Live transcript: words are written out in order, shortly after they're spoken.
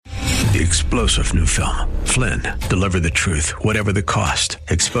The explosive new film, Flynn, deliver the truth, whatever the cost,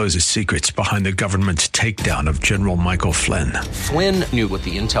 exposes secrets behind the government's takedown of General Michael Flynn. Flynn knew what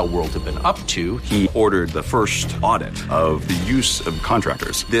the intel world had been up to. He ordered the first audit of the use of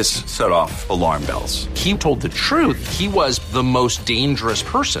contractors. This set off alarm bells. He told the truth. He was the most dangerous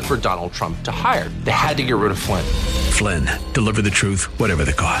person for Donald Trump to hire. They had to get rid of Flynn. Flynn, deliver the truth, whatever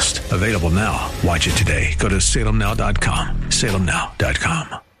the cost. Available now. Watch it today. Go to salemnow.com.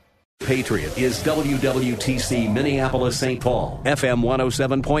 salemnow.com. Patriot is WWTC Minneapolis St. Paul, FM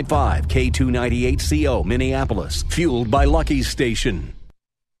 107.5, K298CO Minneapolis, fueled by Lucky's Station.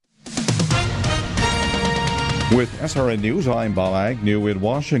 With SRN News, I'm Bob Agnew in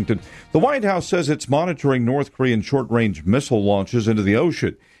Washington. The White House says it's monitoring North Korean short-range missile launches into the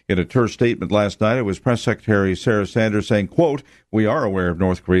ocean. In a terse statement last night, it was Press Secretary Sarah Sanders saying, quote, "We are aware of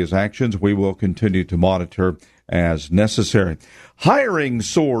North Korea's actions. We will continue to monitor as necessary." Hiring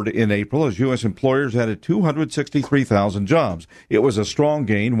soared in April as U.S. employers added 263,000 jobs. It was a strong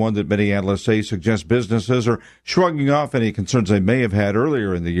gain, one that many analysts say suggests businesses are shrugging off any concerns they may have had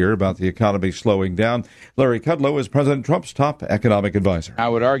earlier in the year about the economy slowing down. Larry Kudlow is President Trump's top economic advisor. I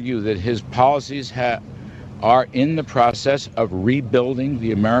would argue that his policies are in the process of rebuilding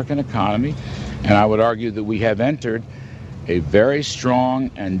the American economy, and I would argue that we have entered a very strong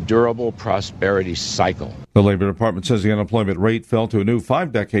and durable prosperity cycle. The Labor Department says the unemployment rate fell to a new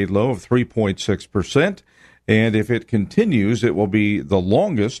 5-decade low of 3.6%, and if it continues, it will be the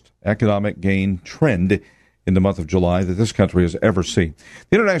longest economic gain trend in the month of July that this country has ever seen.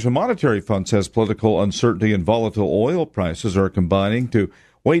 The International Monetary Fund says political uncertainty and volatile oil prices are combining to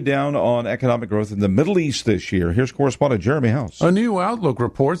weigh down on economic growth in the Middle East this year. Here's correspondent Jeremy House. A new Outlook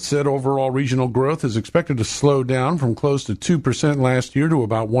report said overall regional growth is expected to slow down from close to 2% last year to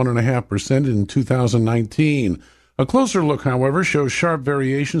about 1.5% in 2019. A closer look, however, shows sharp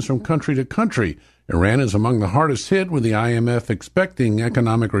variations from country to country. Iran is among the hardest hit, with the IMF expecting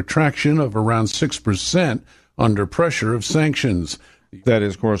economic retraction of around 6% under pressure of sanctions. That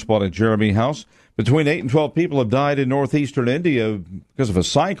is correspondent Jeremy House. Between 8 and 12 people have died in northeastern India because of a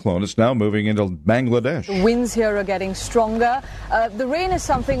cyclone. It's now moving into Bangladesh. The winds here are getting stronger. The rain is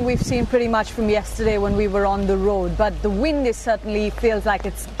something we've seen pretty much from yesterday when we were on the road, but the wind is certainly feels like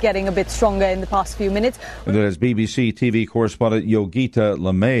it's getting a bit stronger in the past few minutes. And that is BBC TV correspondent Yogita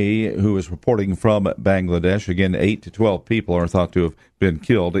Lamay, who is reporting from Bangladesh. Again, 8 to 12 people are thought to have been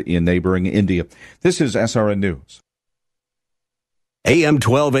killed in neighboring India. This is SRN News. AM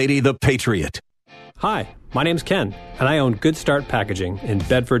 1280, The Patriot. Hi, my name's Ken, and I own Good Start Packaging in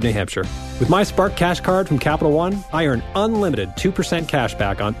Bedford, New Hampshire. With my Spark Cash Card from Capital One, I earn unlimited 2% cash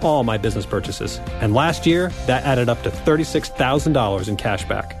back on all my business purchases. And last year, that added up to $36,000 in cash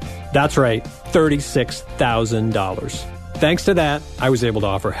back. That's right, $36,000. Thanks to that, I was able to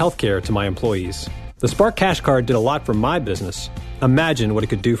offer health care to my employees. The Spark Cash Card did a lot for my business. Imagine what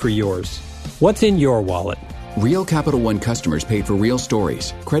it could do for yours. What's in your wallet? Real Capital One customers paid for real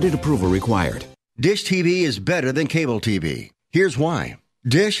stories. Credit approval required. Dish TV is better than cable TV. Here's why.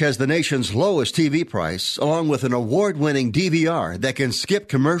 Dish has the nation's lowest TV price, along with an award-winning DVR that can skip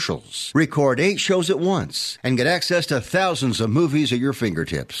commercials, record 8 shows at once, and get access to thousands of movies at your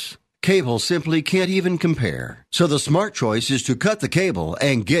fingertips. Cable simply can't even compare. So the smart choice is to cut the cable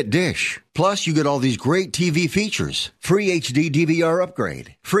and get Dish. Plus, you get all these great TV features, free HD DVR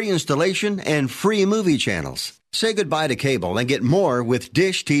upgrade, free installation, and free movie channels. Say goodbye to cable and get more with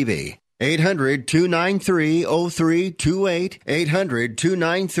Dish TV. 800-293-0328,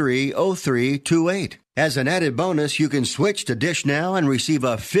 800-293-0328. As an added bonus, you can switch to Dish now and receive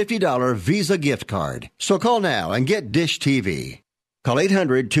a $50 Visa gift card. So call now and get Dish TV. Call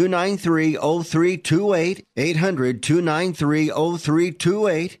 800-293-0328,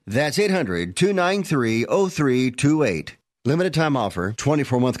 800-293-0328. That's 800-293-0328. Limited time offer,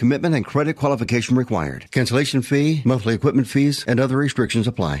 24-month commitment and credit qualification required. Cancellation fee, monthly equipment fees, and other restrictions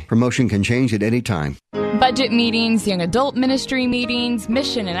apply. Promotion can change at any time. Budget meetings, young adult ministry meetings,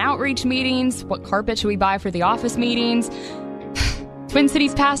 mission and outreach meetings. What carpet should we buy for the office meetings? Twin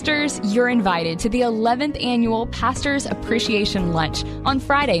Cities pastors, you're invited to the 11th annual Pastors Appreciation Lunch on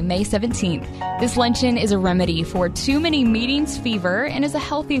Friday, May 17th. This luncheon is a remedy for too many meetings fever and is a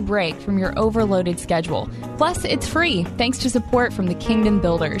healthy break from your overloaded schedule. Plus, it's free thanks to support from the Kingdom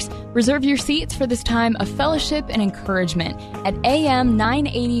Builders. Reserve your seats for this time of fellowship and encouragement at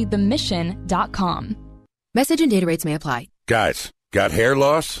am980themission.com. Message and data rates may apply. Guys, got hair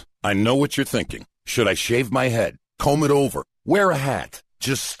loss? I know what you're thinking. Should I shave my head? Comb it over? Wear a hat?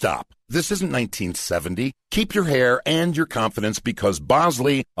 Just stop. This isn't 1970. Keep your hair and your confidence because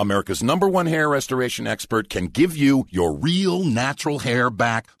Bosley, America's #1 hair restoration expert, can give you your real natural hair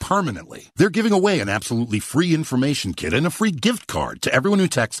back permanently. They're giving away an absolutely free information kit and a free gift card to everyone who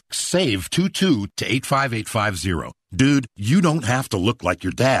texts SAVE22 to 85850. Dude, you don't have to look like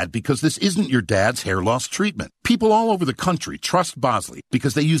your dad because this isn't your dad's hair loss treatment. People all over the country trust Bosley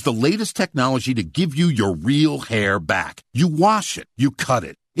because they use the latest technology to give you your real hair back. You wash it, you cut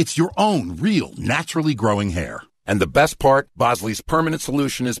it. It's your own real, naturally growing hair. And the best part, Bosley's permanent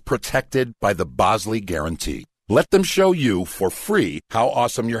solution is protected by the Bosley Guarantee. Let them show you for free how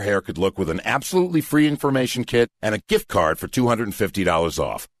awesome your hair could look with an absolutely free information kit and a gift card for $250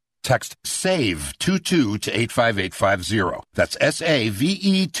 off. Text SAVE22 to 85850. That's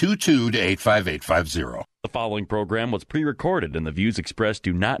SAVE22 to 85850. The following program was pre-recorded and the views expressed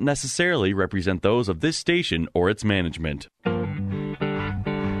do not necessarily represent those of this station or its management.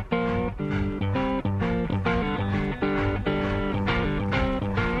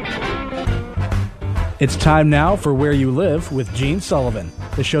 It's time now for Where You Live with Gene Sullivan,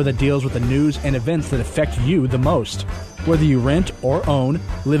 the show that deals with the news and events that affect you the most. Whether you rent or own,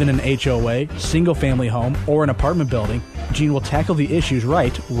 live in an HOA, single-family home, or an apartment building, Gene will tackle the issues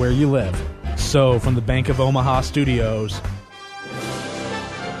right where you live. So, from the Bank of Omaha studios,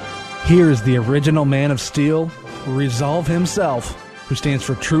 here's the original man of steel, Resolve himself, who stands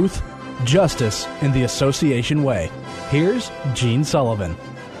for truth, justice, and the association way. Here's Gene Sullivan.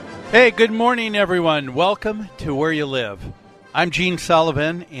 Hey, good morning, everyone. Welcome to Where You Live. I'm Gene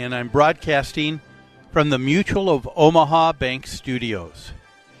Sullivan, and I'm broadcasting from the Mutual of Omaha Bank Studios.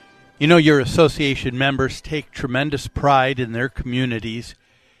 You know, your association members take tremendous pride in their communities.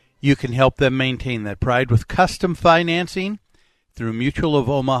 You can help them maintain that pride with custom financing through Mutual of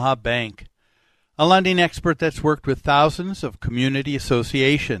Omaha Bank, a lending expert that's worked with thousands of community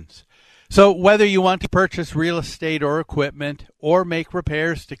associations. So whether you want to purchase real estate or equipment or make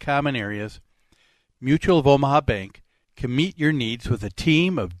repairs to common areas, Mutual of Omaha Bank can meet your needs with a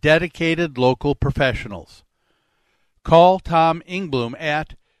team of dedicated local professionals. Call Tom Ingblom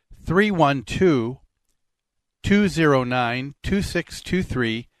at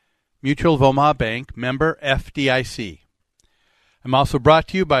 312-209-2623, Mutual of Omaha Bank, member FDIC. I'm also brought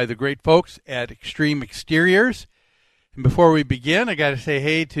to you by the great folks at Extreme Exteriors. And before we begin, I got to say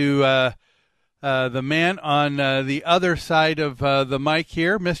hey to the man on the other side of the mic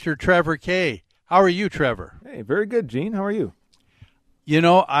here, Mr. Trevor Kay. How are you, Trevor? Hey, very good, Gene. How are you? You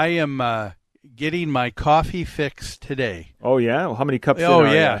know, I am getting my coffee fix today. Oh, yeah? Well, how many cups oh, in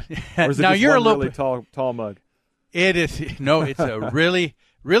are yeah. you? Or is it now, just you're one a little really tall mug? It is. No, it's a really,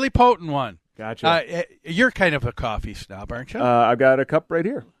 really potent one. Gotcha. You're kind of a coffee snob, aren't you? I've got a cup right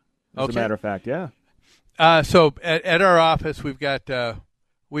here, as okay. a matter of fact, yeah. So at our office, we've got a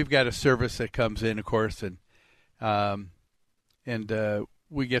service that comes in, of course, and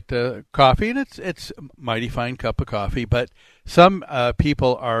we get coffee, and it's a mighty fine cup of coffee. But some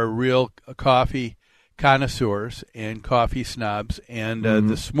people are real coffee connoisseurs and coffee snobs. And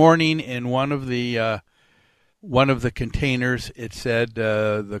this morning, in one of the containers, it said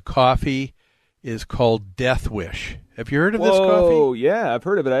the coffee is called Death Wish. Have you heard of this coffee? Oh, yeah, I've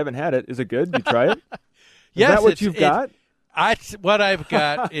heard of it. I haven't had it. Is it good? Did you try it? Yes, is that what you've got? That's what I've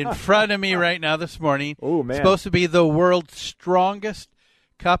got in front of me right now this morning. Oh, man. It's supposed to be the world's strongest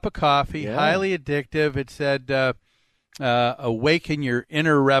cup of coffee, highly addictive. It said, awaken your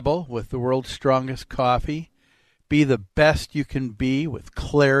inner rebel with the world's strongest coffee. Be the best you can be with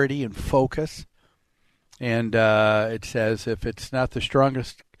clarity and focus. And it says, if it's not the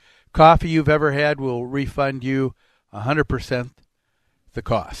strongest coffee you've ever had, we'll refund you 100% the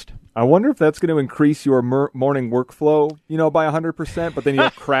cost. I wonder if that's going to increase your morning workflow, by 100%, but then you'll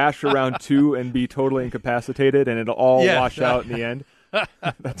crash around 2 and be totally incapacitated, and it'll all wash out in the end.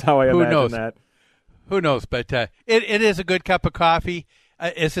 That's how I imagine that. Who knows? But it is a good cup of coffee.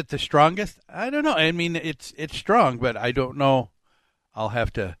 Is it the strongest? I don't know. I mean, it's strong, but I don't know. I'll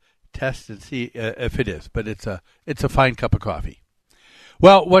have to test and see if it is. But it's a fine cup of coffee.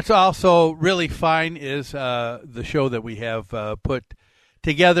 Well, what's also really fine is the show that we have put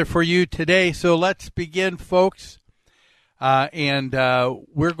together for you today. So let's begin, folks. And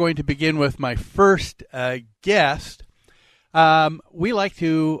we're going to begin with my first guest. We like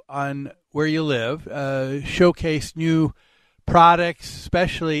to, on Where You Live, showcase new products,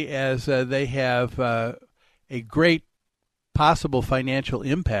 especially as they have a great possible financial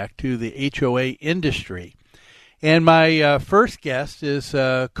impact to the HOA industry. And my first guest is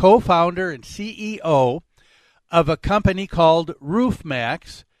co-founder and CEO of a company called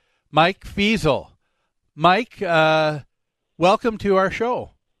RoofMax, Mike Feasel. Mike, welcome to our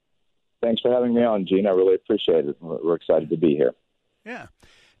show. Thanks for having me on, Gene. I really appreciate it. We're excited to be here. Yeah.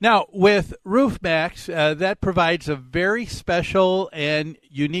 Now, with RoofMax, that provides a very special and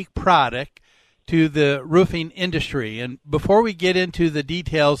unique product to the roofing industry. And before we get into the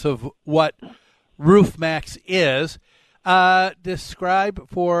details of what RoofMax is, describe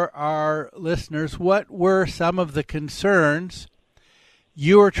for our listeners what were some of the concerns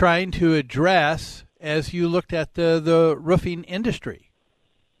you were trying to address as you looked at the roofing industry.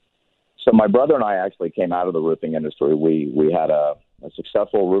 So my brother and I actually came out of the roofing industry. We had a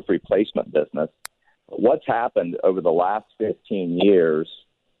successful roof replacement business. But what's happened over the last 15 years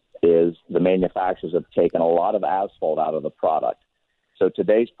is the manufacturers have taken a lot of asphalt out of the product. So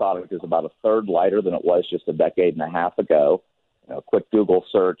today's product is about a third lighter than it was just a decade and a half ago. Quick Google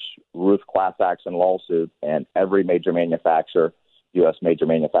search, roof class action lawsuit, and every major manufacturer, U.S. major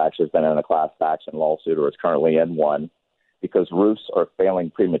manufacturer, has been in a class action lawsuit or is currently in one because roofs are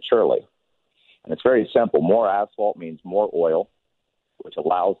failing prematurely. And it's very simple. More asphalt means more oil, which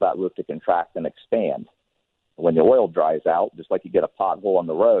allows that roof to contract and expand. When the oil dries out, just like you get a pothole on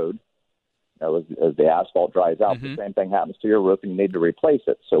the road, as the asphalt dries out, the same thing happens to your roof, and you need to replace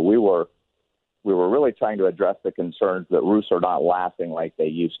it. So we were really trying to address the concerns that roofs are not lasting like they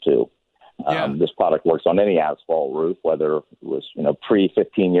used to. This product works on any asphalt roof, whether it was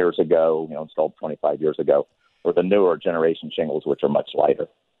pre-15 years ago, installed 25 years ago, or the newer generation shingles, which are much lighter.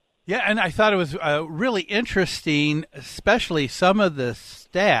 Yeah, and I thought it was really interesting, especially some of the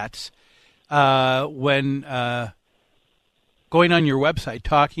stats when going on your website,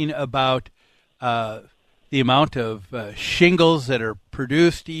 talking about the amount of shingles that are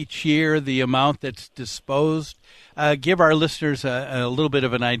produced each year, the amount that's disposed. Give our listeners a little bit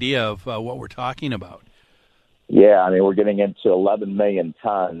of an idea of what we're talking about. Yeah, we're getting into 11 million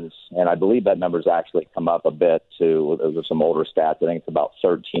tons, and I believe that number's actually come up a bit too. Those are some older stats. I think it's about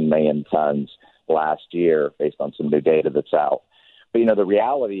 13 million tons last year based on some new data that's out. But, the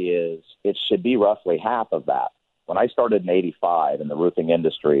reality is it should be roughly half of that. When I started in 85 in the roofing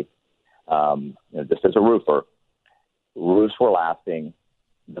industry, just as a roofer, roofs were lasting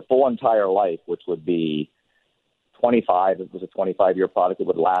the full entire life, which would be 25. It was a 25-year product. It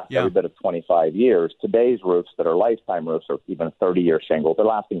would last every bit of 25 years. Today's roofs that are lifetime roofs or even 30-year shingles, they're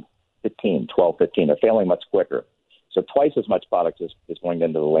lasting 15. They're failing much quicker. So twice as much product is going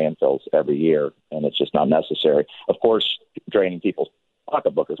into the landfills every year, and it's just not necessary. Of course, draining people's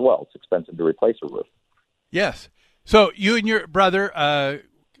pocketbook as well. It's expensive to replace a roof. Yes. So you and your brother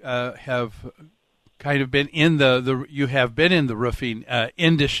have kind of been in you have been in the roofing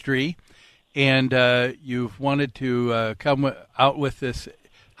industry. And you've wanted to come out with this.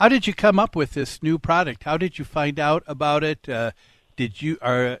 How did you come up with this new product? How did you find out about it?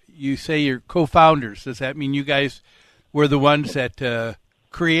 You say you're co-founders? Does that mean you guys were the ones that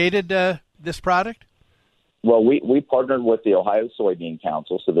created this product? Well, we partnered with the Ohio Soybean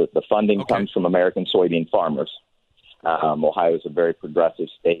Council, so the funding comes from American soybean farmers. Ohio is a very progressive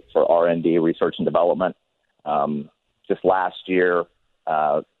state for R&D, research and development. Just last year,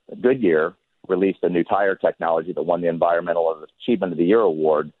 Goodyear released a new tire technology that won the Environmental Achievement of the Year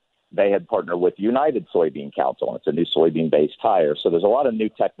award. They had partnered with United Soybean Council, and it's a new soybean-based tire. So there's a lot of new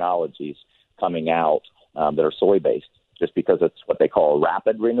technologies coming out that are soy-based, just because it's what they call a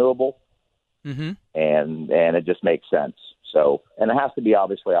rapid renewable, and it just makes sense. So, and it has to be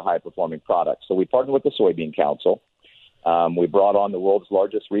obviously a high-performing product. So we partnered with the Soybean Council. We brought on the world's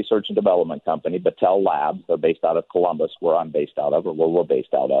largest research and development company, Battelle Labs. They're based out of Columbus, where I'm based out of, or where we're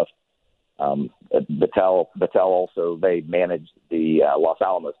based out of. Battelle also, they manage the Los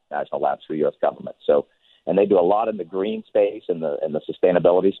Alamos National Labs for the U.S. government. So, and they do a lot in the green space and the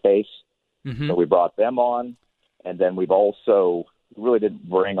sustainability space. So we brought them on, and then we've also really didn't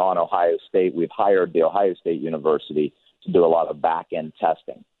bring on Ohio State. We've hired the Ohio State University to do a lot of back-end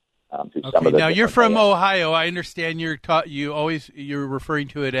testing. Now you're from Ohio. I understand you're referring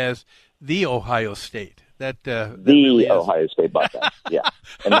to it as the Ohio State. That really Ohio State Buckeyes, yeah,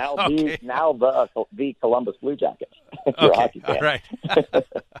 and now the Columbus Blue Jackets. Okay, all right,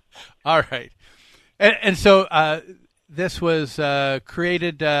 all right, and so this was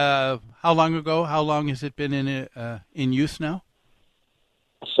created how long ago? How long has it been in use now?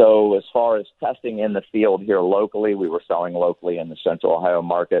 So as far as testing in the field here locally, we were selling locally in the Central Ohio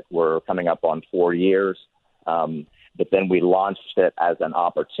market. We're coming up on 4 years. But then we launched it as an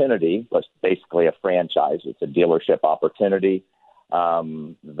opportunity, was basically a franchise. It's a dealership opportunity.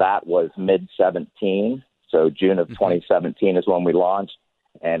 That was mid-17, so June of 2017 is when we launched,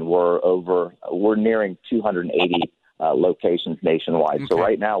 and we're nearing 280 locations nationwide. So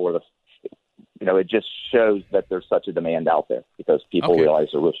right now we're it just shows that there's such a demand out there because people realize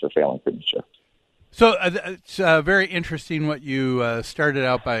the roofs are failing pretty sure. So it's very interesting what you started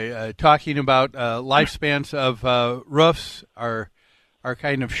out by talking about. Lifespans of roofs are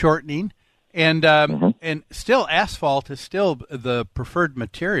kind of shortening, and still asphalt is still the preferred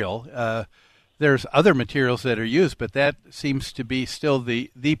material. There's other materials that are used, but that seems to be still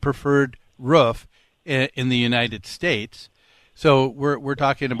the preferred roof in the United States. So we're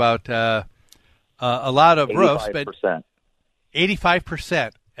talking about a lot of 85%. Roofs, but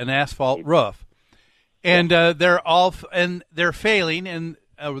 85% an asphalt roof. And they're failing, and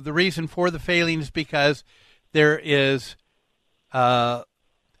the reason for the failing is because there is less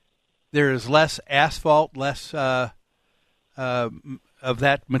asphalt, less of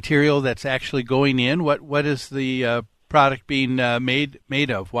that material that's actually going in. What is the product being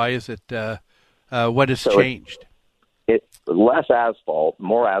made of? Why is it? What has changed? It's less asphalt.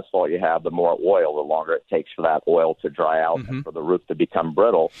 More asphalt you have, the more oil. The longer it takes for that oil to dry out and for the roof to become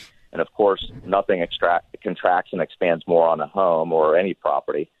brittle. And, of course, nothing contracts and expands more on a home or any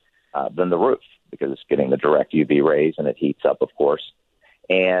property than the roof because it's getting the direct UV rays and it heats up, of course.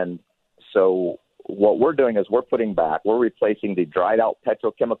 And so what we're doing is we're replacing the dried-out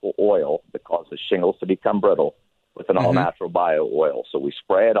petrochemical oil that causes shingles to become brittle with an all-natural bio oil. So we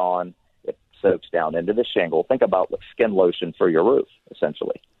spray it on. It soaks down into the shingle. Think about like skin lotion for your roof,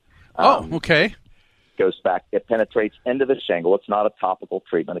 essentially. Okay. Goes back, it penetrates into the shingle. It's not a topical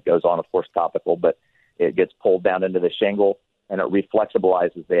treatment. It goes on, of course, topical, but it gets pulled down into the shingle and it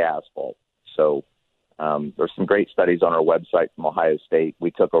reflexibilizes the asphalt. So there's some great studies on our website from Ohio State. We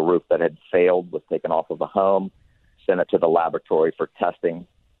took a roof that had failed, was taken off of a home, sent it to the laboratory for testing,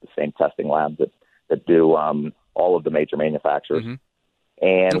 the same testing lab that do all of the major manufacturers.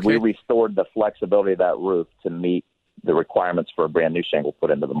 And we restored the flexibility of that roof to meet the requirements for a brand new shingle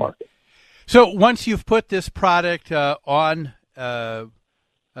put into the market. So once you've put this product on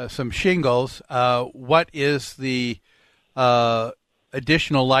some shingles, what is the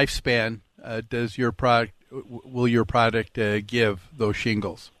additional lifespan will your product give those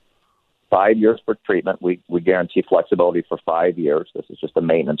shingles? 5 years for treatment. We guarantee flexibility for 5 years. This is just a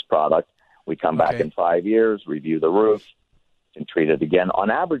maintenance product. We come back in 5 years, review the roof, and treat it again. On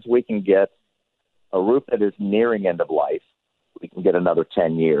average, we can get a roof that is nearing end of life. We can get another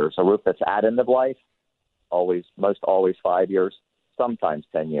 10 years. A roof that's at end of life, most always 5 years, sometimes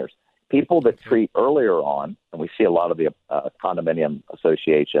 10 years. People that treat earlier on, and we see a lot of the condominium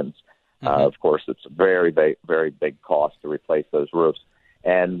associations, of course, it's a very, very, very big cost to replace those roofs.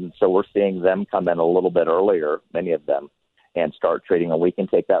 And so we're seeing them come in a little bit earlier, many of them, and start treating. And we can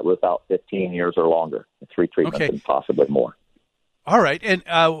take that roof out 15 years or longer, 3 treatments and possibly more. All right, and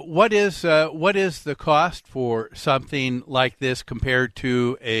what is the cost for something like this compared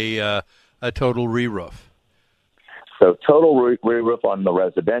to a total re-roof? So total re-roof on the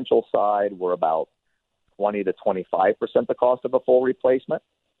residential side, we're about 20 to 25% the cost of a full replacement.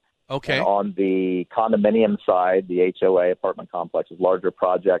 Okay. And on the condominium side, the HOA apartment complexes, larger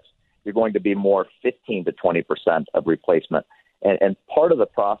projects, you're going to be more 15 to 20% of replacement. And part of the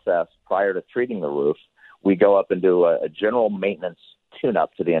process prior to treating the roof, we go up and do a general maintenance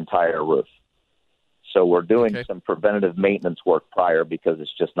tune-up to the entire roof. So we're doing some preventative maintenance work prior because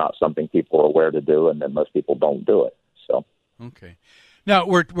it's just not something people are aware to do, and then most people don't do it. So now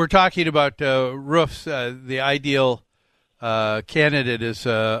we're talking about roofs. The ideal candidate is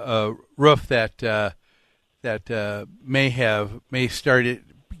a roof that may start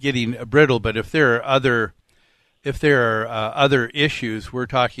getting brittle, but if there are other issues, we're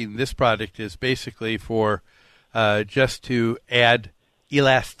talking this product is basically for just to add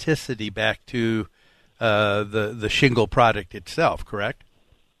elasticity back to the shingle product itself, correct?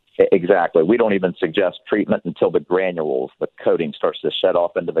 Exactly. We don't even suggest treatment until the granules, the coating, starts to shed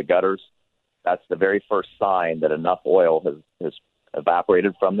off into the gutters. That's the very first sign that enough oil has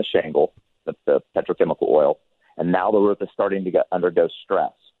evaporated from the shingle, the petrochemical oil, and now the roof is starting to undergo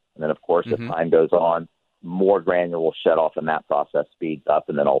stress. And then, of course, as time goes on, more granules shed off, and that process speeds up,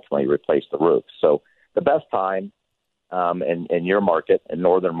 and then ultimately replace the roof. So the best time in your market, in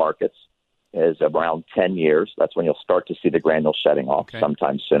northern markets, is around 10 years. That's when you'll start to see the granules shedding off,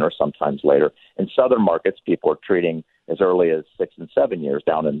 sometimes sooner, sometimes later. In southern markets, people are treating as early as 6 and 7 years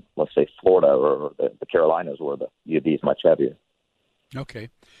down in, let's say, Florida or the Carolinas, where the UV is much heavier. Okay.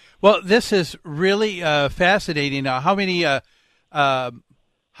 Well, this is really fascinating. How many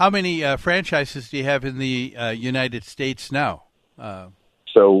franchises do you have in the United States now?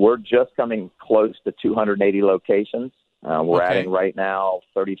 So we're just coming close to 280 locations. We're adding right now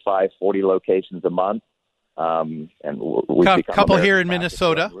 35, 40 locations a month. And we've become couple here in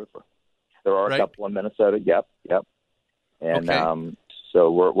Minnesota. There are a couple in Minnesota. Yep. And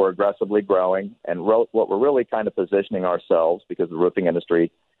so we're aggressively growing. And what we're really kind of positioning ourselves, because the roofing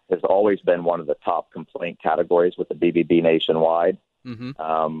industry has always been one of the top complaint categories with the BBB nationwide.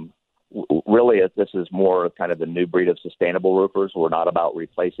 Really, this is more kind of the new breed of sustainable roofers. We're not about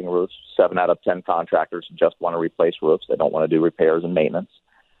replacing roofs. 7 out of 10 contractors just want to replace roofs. They don't want to do repairs and maintenance.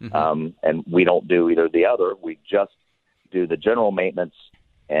 And we don't do either the other. We just do the general maintenance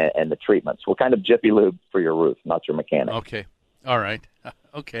and the treatments. We're kind of Jiffy Lube for your roof, not your mechanic. Okay. All right.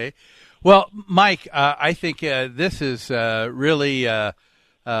 Okay. Well, Mike, I think this is really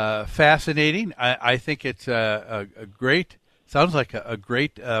fascinating. I think it's a great, sounds like a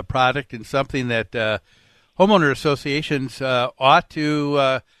great product and something that homeowner associations ought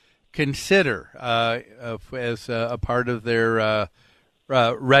to consider as a part of their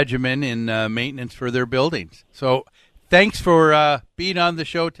regimen in maintenance for their buildings. So thanks for being on the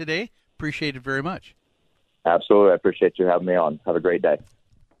show today. Appreciate it very much. Absolutely. I appreciate you having me on. Have a great day.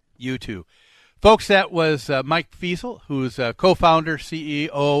 You too. Folks, that was Mike Feasel, who's co-founder,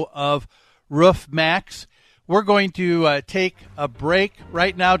 CEO of RoofMax. We're going to take a break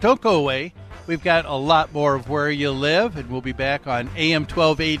right now. Don't go away. We've got a lot more of Where You Live, and we'll be back on AM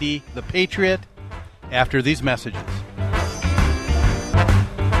 1280, The Patriot, after these messages.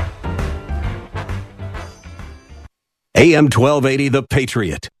 AM 1280, The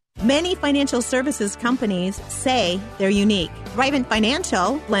Patriot. Many financial services companies say they're unique. Thrivent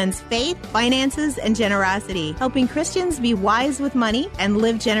Financial blends faith, finances, and generosity, helping Christians be wise with money and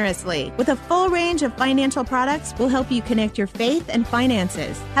live generously. With a full range of financial products, we'll help you connect your faith and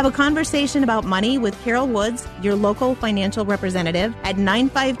finances. Have a conversation about money with Carol Woods, your local financial representative, at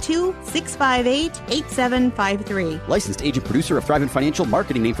 952-658-8753. Licensed agent producer of Thrivent Financial,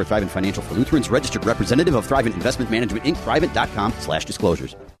 marketing name for Thrivent Financial for Lutherans, registered representative of Thrivent Investment Management, Inc.,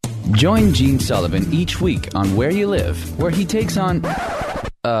 Thrivent.com/disclosures. Join Gene Sullivan each week on Where You Live, where he takes on...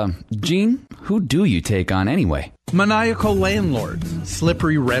 Gene, who do you take on anyway? Maniacal landlords,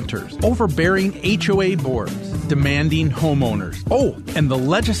 slippery renters, overbearing HOA boards, demanding homeowners. Oh, and the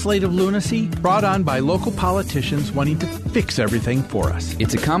legislative lunacy brought on by local politicians wanting to fix everything for us.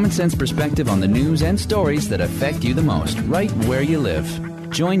 It's a common sense perspective on the news and stories that affect you the most, right where you live.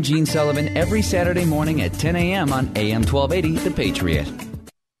 Join Gene Sullivan every Saturday morning at 10 a.m. on AM 1280, The Patriot.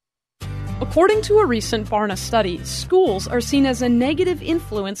 According to a recent Barna study, schools are seen as a negative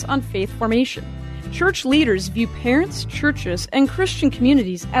influence on faith formation. Church leaders view parents, churches, and Christian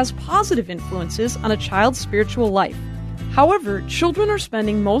communities as positive influences on a child's spiritual life. However, children are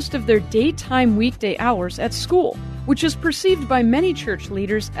spending most of their daytime weekday hours at school, which is perceived by many church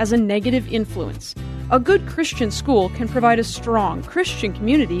leaders as a negative influence. A good Christian school can provide a strong Christian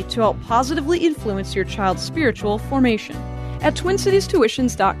community to help positively influence your child's spiritual formation. At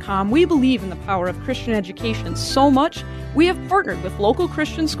TwinCitiesTuitions.com, we believe in the power of Christian education so much, we have partnered with local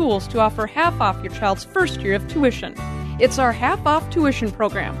Christian schools to offer half off your child's first year of tuition. It's our half-off tuition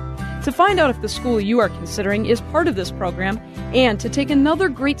program. To find out if the school you are considering is part of this program, and to take another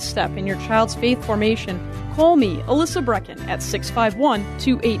great step in your child's faith formation, call me, Alyssa Brecken, at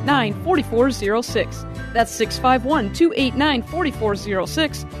 651-289-4406. That's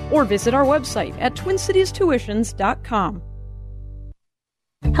 651-289-4406, or visit our website at TwinCitiesTuitions.com.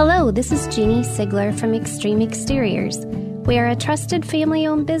 Hello, this is Jeannie Sigler from Extreme Exteriors. We are a trusted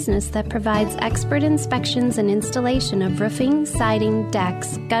family-owned business that provides expert inspections and installation of roofing, siding,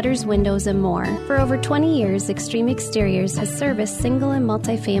 decks, gutters, windows, and more. For over 20 years, Extreme Exteriors has serviced single and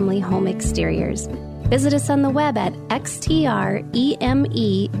multifamily home exteriors. Visit us on the web at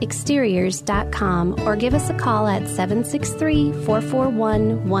xtremeexteriors.com or give us a call at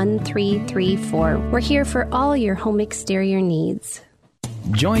 763-441-1334. We're here for all your home exterior needs.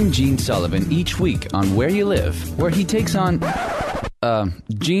 Join Gene Sullivan each week on Where You Live, where he takes on...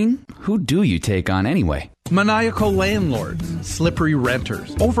 Gene, who do you take on anyway? Maniacal landlords, slippery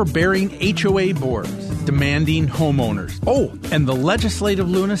renters, overbearing HOA boards, demanding homeowners. Oh, and the legislative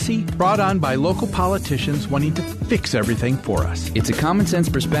lunacy brought on by local politicians wanting to fix everything for us. It's a common sense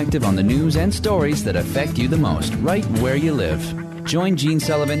perspective on the news and stories that affect you the most, right where you live. Join Gene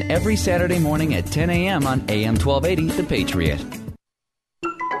Sullivan every Saturday morning at 10 a.m. on AM 1280, The Patriot.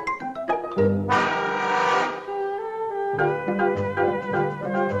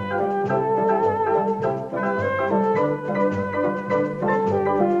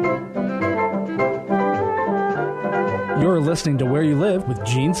 You're listening to Where You Live with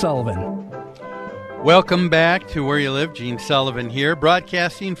Gene Sullivan. Welcome back to Where You Live. Gene Sullivan here,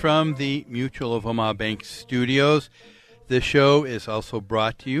 broadcasting from the Mutual of Omaha Bank studios. This show is also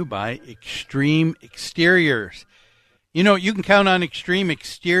brought to you by Extreme Exteriors. You know, you can count on Extreme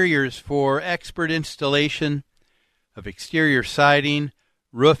Exteriors for expert installation of exterior siding,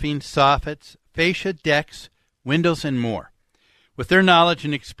 roofing, soffits, fascia, decks, windows, and more. With their knowledge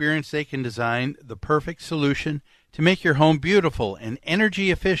and experience, they can design the perfect solution to make your home beautiful and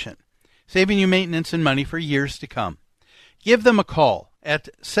energy efficient, saving you maintenance and money for years to come. Give them a call at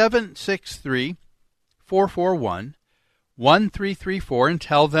 763-441-1334 and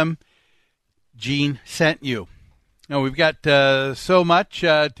tell them Gene sent you. Now, we've got so much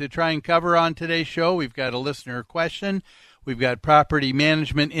to try and cover on today's show. We've got a listener question. We've got property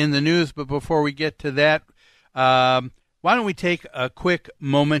management in the news. But before we get to that, why don't we take a quick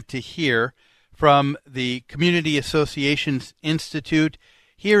moment to hear from the Community Associations Institute.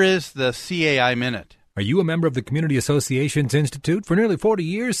 Here is the CAI Minute. Are you a member of the Community Associations Institute? For nearly 40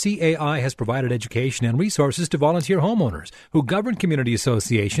 years, CAI has provided education and resources to volunteer homeowners who govern community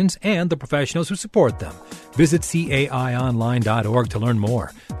associations and the professionals who support them. Visit caionline.org to learn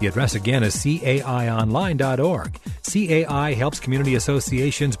more. The address again is caionline.org. CAI helps community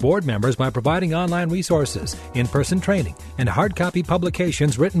associations board members by providing online resources, in-person training, and hard copy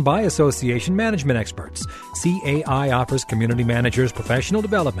publications written by association management experts. CAI offers community managers professional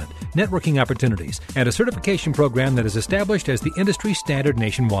development, networking opportunities, and a certification program that is established as the industry standard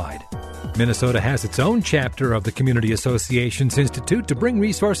nationwide. Minnesota has its own chapter of the Community Associations Institute to bring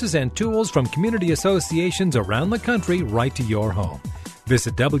resources and tools from community associations around the country right to your home.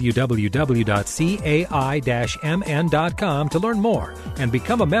 Visit www.cai-mn.com to learn more and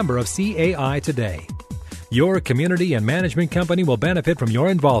become a member of CAI today. Your community and management company will benefit from your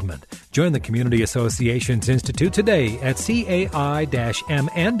involvement. Join the Community Associations Institute today at cai-mn.com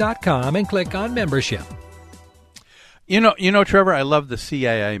and click on membership. You know, Trevor, I love the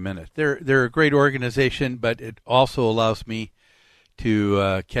CAI Minute. They're a great organization, but it also allows me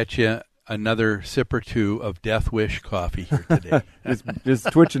to catch you another sip or two of Death Wish coffee here today. just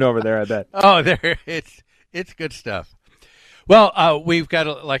twitching over there, I bet. Oh, it's good stuff. Well, we've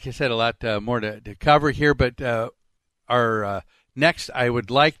got, like I said, a lot more to cover here, but our next, I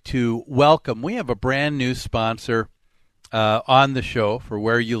would like to welcome, we have a brand new sponsor on the show for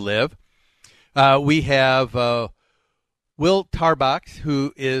Where You Live. We have Will Tarbox,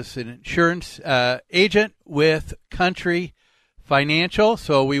 who is an insurance agent with Country Financial.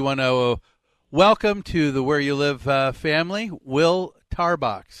 So we want to welcome to the Where You Live family, Will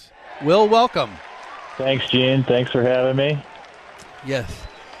Tarbox. Will, welcome. Thanks, Gene. Thanks for having me. Yes.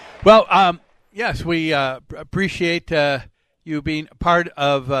 Well, yes, we appreciate you being part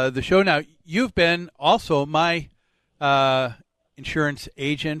of the show. Now, you've been also my insurance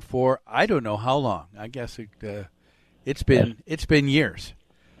agent for I don't know how long. I guess it's been years.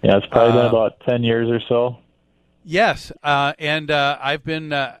 Yeah, it's probably been about 10 years or so. Yes, and I've been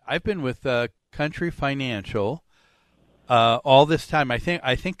with Country Financial all this time. I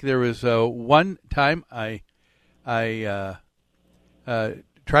think there was one time I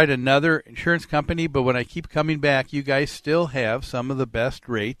tried another insurance company, but when I keep coming back, you guys still have some of the best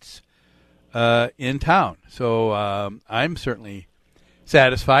rates in town. So I'm certainly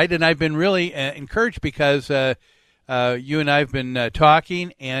satisfied, and I've been really encouraged because you and I have been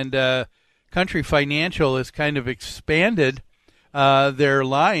talking, and Country Financial has kind of expanded their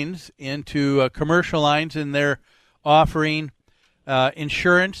lines into commercial lines, and they're offering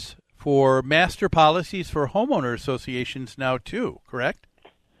insurance for master policies for homeowner associations now too, correct?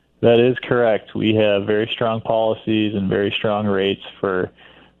 That is correct. We have very strong policies and very strong rates for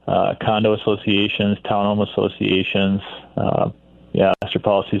condo associations, townhome associations, master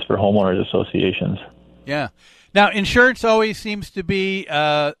policies for homeowners associations. Yeah. Now, insurance always seems to be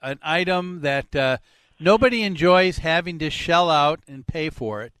an item that nobody enjoys having to shell out and pay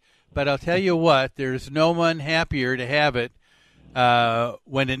for it. But I'll tell you what, there's no one happier to have it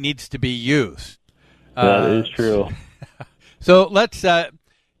when it needs to be used. That is true. So let's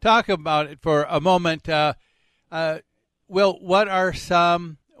talk about it for a moment. Will, what are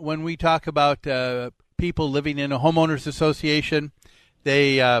some, when we talk about people living in a homeowners association,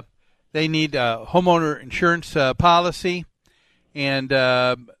 they need a homeowner insurance policy, and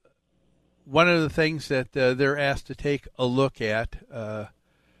one of the things that they're asked to take a look at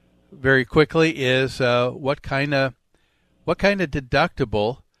very quickly is what kind of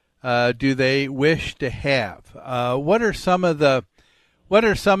deductible do they wish to have? What are some of the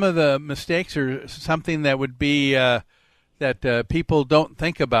mistakes, or something that would be that people don't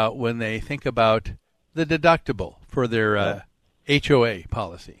think about when they think about the deductible for their HOA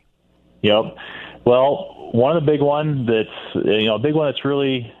policy? Yep. Well, one of the big ones that's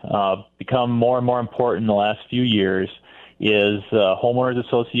really become more and more important in the last few years is homeowners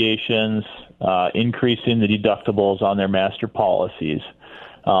associations increasing the deductibles on their master policies.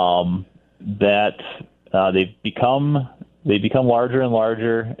 They've become larger and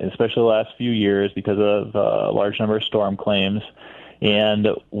larger, especially the last few years because of a large number of storm claims. And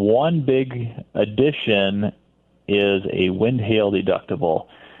one big addition is a wind-hail deductible.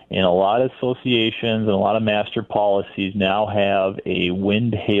 And a lot of associations and a lot of master policies now have a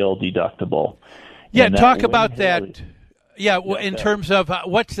wind-hail deductible. Yeah, talk about that. Yeah, in terms of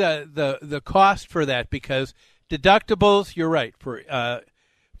what's the cost for that, because deductibles, you're right,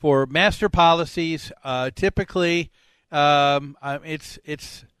 for master policies, typically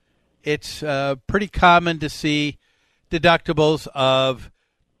it's pretty common to see deductibles of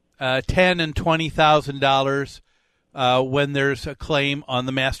 $10,000 and $20,000 when there's a claim on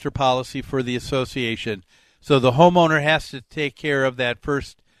the master policy for the association. So the homeowner has to take care of that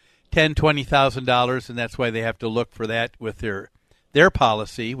first $10,000, $20,000, and that's why they have to look for that with their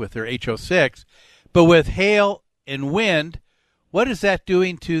policy, with their HO6. But with hail and wind, what is that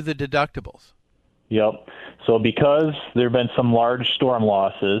doing to the deductibles? Yep. So because there have been some large storm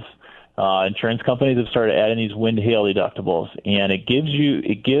losses, insurance companies have started adding these wind-hail deductibles, and it gives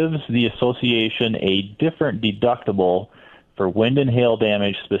the association a different deductible for wind and hail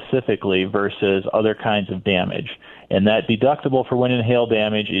damage specifically versus other kinds of damage. And that deductible for wind and hail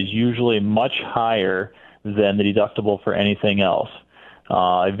damage is usually much higher than the deductible for anything else.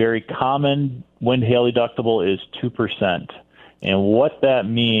 A very common wind-hail deductible is 2%. And what that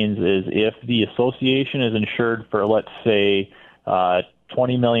means is if the association is insured for, let's say, $20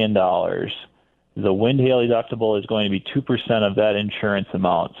 million, the wind-hail deductible is going to be 2% of that insurance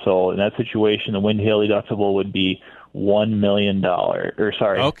amount. So in that situation, the wind-hail deductible would be $1 million,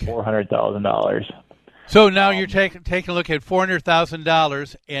 $400,000. So now you're taking a look at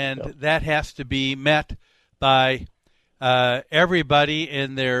 $400,000, and that has to be met by everybody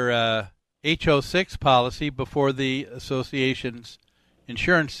in their HO6 policy before the association's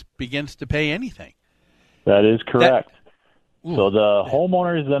insurance begins to pay anything. That is correct. So the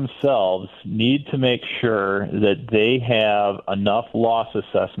homeowners themselves need to make sure that they have enough loss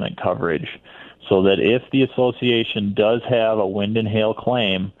assessment coverage so that if the association does have a wind and hail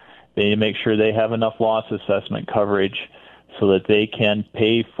claim, they need to make sure they have enough loss assessment coverage so that they can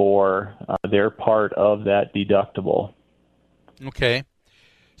pay for their part of that deductible. Okay.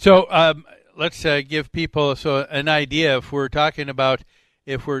 So let's give people an idea. If we're talking about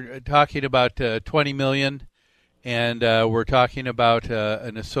 $20 million, and we're talking about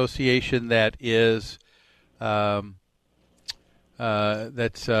an association that is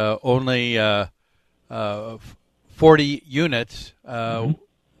that's only 40 units.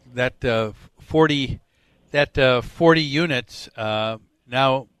 That 40 units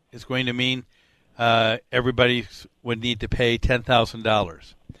now is going to mean everybody would need to pay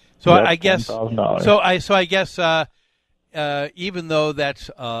 $10,000. So I guess even though that's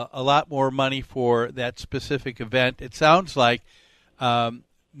a lot more money for that specific event, it sounds like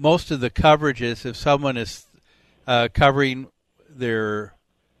most of the coverages, if someone is covering their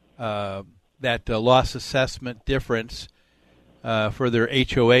that loss assessment difference for their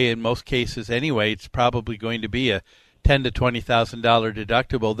HOA, in most cases anyway, it's probably going to be a $10,000 to $20,000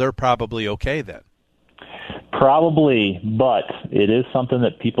 deductible. They're probably okay then. Probably, but it is something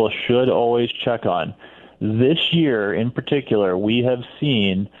that people should always check on. This year in particular, we have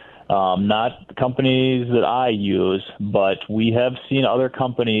seen, not companies that I use, but we have seen other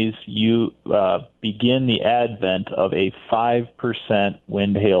companies begin the advent of a 5%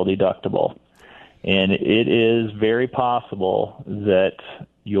 wind-hail deductible. And it is very possible that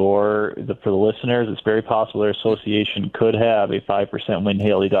for the listeners, it's very possible their association could have a 5%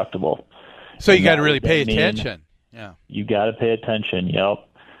 wind-hail deductible. So you got to really pay attention. Yeah, you got to pay attention. Yep.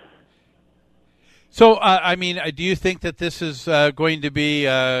 So, do you think that this is going to be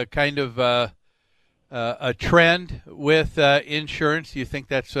kind of a trend with insurance? Do you think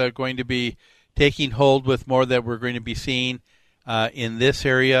that's going to be taking hold with more that we're going to be seeing in this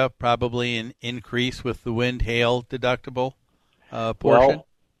area, probably an increase with the wind-hail deductible portion?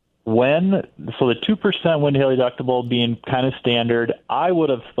 Well, the 2% wind-hail deductible being kind of standard, I would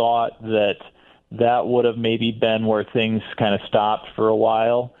have thought that would have maybe been where things kind of stopped for a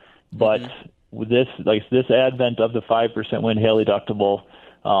while, but with this advent of the 5% wind-hail deductible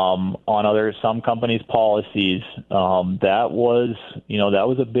on some companies' policies, that was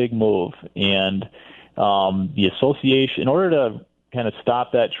a big move, and the association, in order to kind of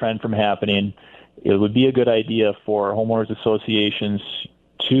stop that trend from happening, it would be a good idea for homeowners associations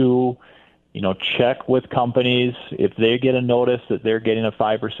to check with companies if they get a notice that they're getting a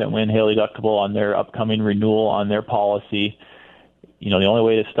 5% wind-hail deductible on their upcoming renewal on their policy. the only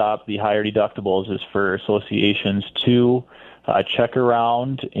way to stop the higher deductibles is for associations to check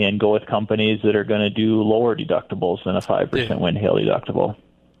around and go with companies that are going to do lower deductibles than a 5% wind hail deductible.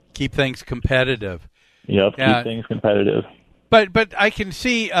 Keep things competitive. Yep, keep things competitive. But I can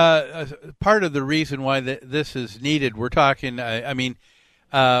see part of the reason why this is needed. We're talking,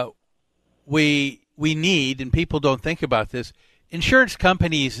 we need, and people don't think about this, insurance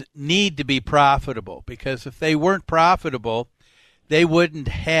companies need to be profitable, because if they weren't profitable, they wouldn't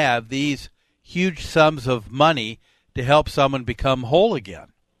have these huge sums of money to help someone become whole again.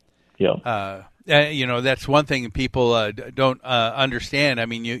 Yeah. That's one thing people don't understand. I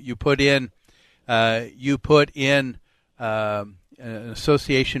mean, you put in, an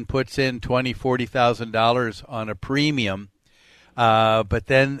association puts in $20,000-$40,000 on a premium, but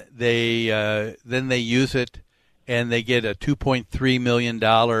then they use it and they get a $2.3 million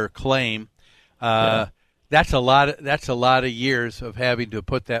claim. That's a lot of years of having to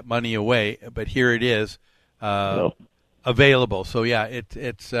put that money away. But here it is, available. So yeah,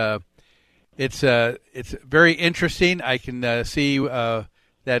 it's very interesting. I can see that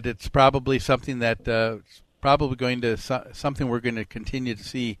it's probably something that something we're going to continue to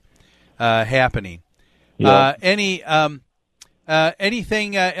see happening. Yeah.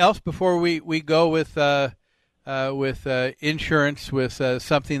 Anything else before we go with insurance, with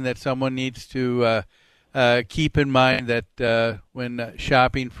something that someone needs to keep in mind that when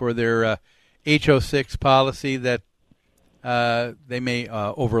shopping for their HO6 policy that they may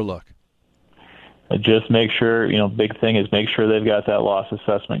overlook? Just make sure, big thing is make sure they've got that loss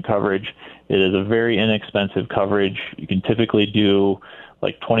assessment coverage. It is a very inexpensive coverage. You can typically do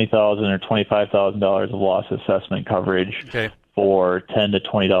like $20,000 or $25,000 of loss assessment coverage for $10 to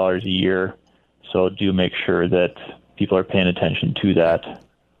 $20 a year. So do make sure that people are paying attention to that.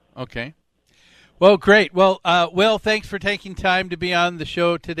 Okay. Well, great. Well, Will, thanks for taking time to be on the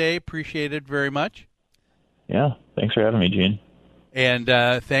show today. Appreciate it very much. Yeah, thanks for having me, Gene. And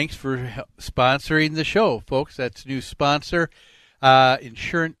thanks for sponsoring the show, folks. That's new sponsor,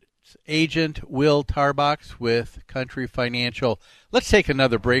 insurance agent Will Tarbox with Country Financial. Let's take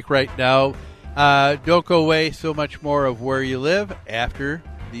another break right now. Don't go away. So much more of Where You Live after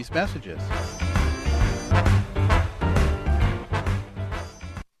these messages.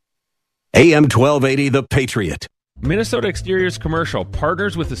 AM 1280, The Patriot. Minnesota Exteriors Commercial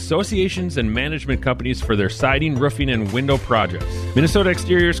partners with associations and management companies for their siding, roofing, and window projects. Minnesota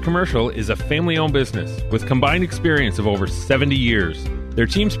Exteriors Commercial is a family-owned business with combined experience of over 70 years. Their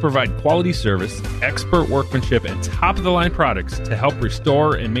teams provide quality service, expert workmanship, and top-of-the-line products to help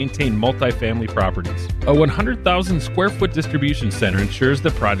restore and maintain multifamily properties. A 100,000 square foot distribution center ensures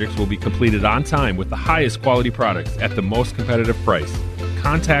the projects will be completed on time with the highest quality products at the most competitive price.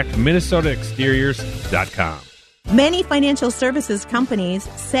 Contact MinnesotaExteriors.com. Many financial services companies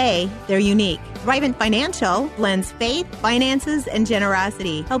say they're unique. Thrivent Financial blends faith, finances, and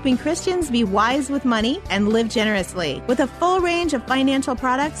generosity, helping Christians be wise with money and live generously. With a full range of financial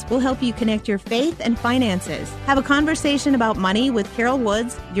products, we'll help you connect your faith and finances. Have a conversation about money with Carol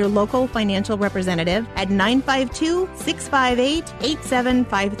Woods, your local financial representative, at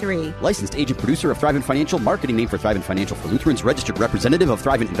 952-658-8753. Licensed agent producer of Thrivent Financial, marketing name for Thrivent Financial for Lutherans, registered representative of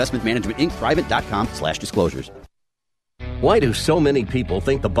Thrivent Investment Management, Inc., Thrivent.com/disclosures. Why do so many people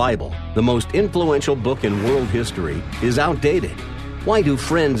think the Bible, the most influential book in world history, is outdated? Why do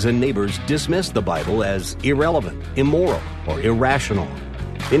friends and neighbors dismiss the Bible as irrelevant, immoral, or irrational?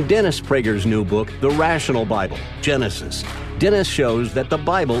 In Dennis Prager's new book, The Rational Bible, Genesis, Dennis shows that the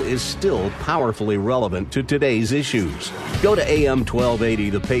Bible is still powerfully relevant to today's issues. Go to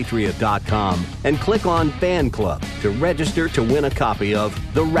am1280thepatriot.com and click on Fan Club to register to win a copy of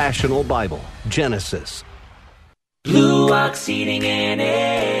The Rational Bible, Genesis. Blue Ox Heating and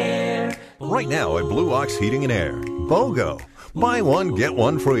Air. Right now at Blue Ox Heating and Air, BOGO. Buy one, get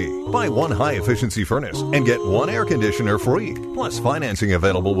one free. Buy one high-efficiency furnace and get one air conditioner free. Plus financing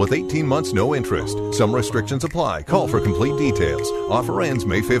available with 18 months no interest. Some restrictions apply. Call for complete details. Offer ends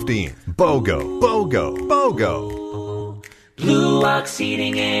May 15. BOGO. BOGO. BOGO. Blue Ox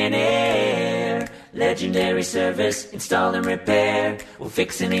Heating and Air. Legendary service, install and repair. We'll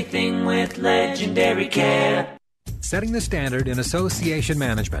fix anything with legendary care. Setting the standard in association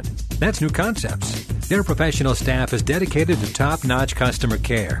management. That's New Concepts. Their professional staff is dedicated to top-notch customer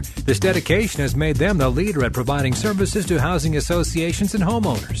care. This dedication has made them the leader at providing services to housing associations and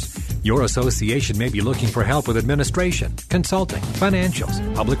homeowners. Your association may be looking for help with administration, consulting,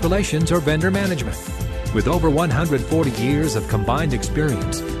 financials, public relations, or vendor management. With over 140 years of combined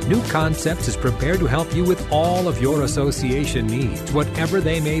experience, New Concepts is prepared to help you with all of your association needs, whatever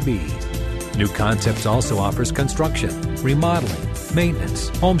they may be. New Concepts also offers construction, remodeling, maintenance,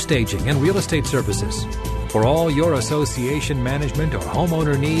 home staging, and real estate services. For all your association management or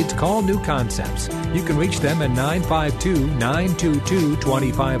homeowner needs, call New Concepts. You can reach them at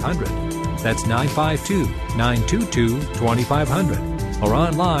 952-922-2500. That's 952-922-2500. Or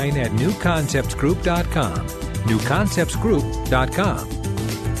online at newconceptsgroup.com.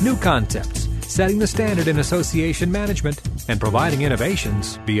 newconceptsgroup.com. New Concepts, setting the standard in association management and providing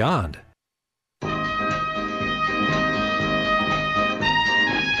innovations beyond.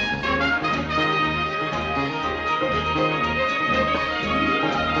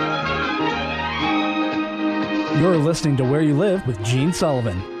 You're listening to Where You Live with Gene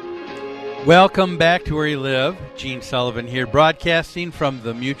Sullivan. Welcome back to Where You Live. Gene Sullivan here, broadcasting from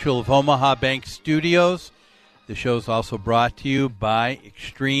the Mutual of Omaha Bank Studios. The show is also brought to you by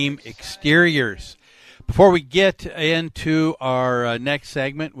Extreme Exteriors. Before we get into our next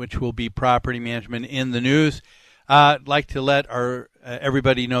segment, which will be property management in the news, I'd like to let our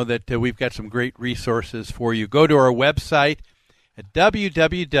everybody know that we've got some great resources for you. Go to our website at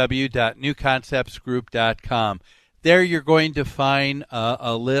www.newconceptsgroup.com. There you're going to find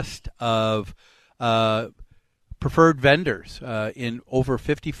a list of preferred vendors in over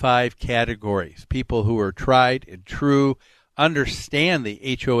 55 categories, people who are tried and true, understand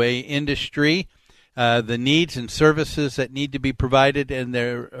the HOA industry, the needs and services that need to be provided, and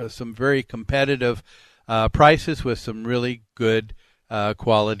there are some very competitive prices with some really good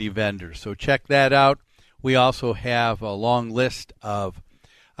quality vendors. So check that out. We also have a long list of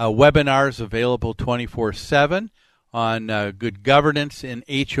webinars available 24/7 on good governance in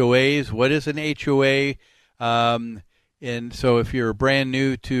HOAs. What is an HOA? And so if you're brand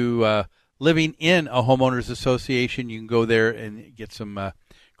new to living in a homeowners association, you can go there and get some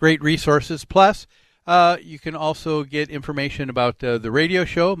great resources. Plus, you can also get information about the radio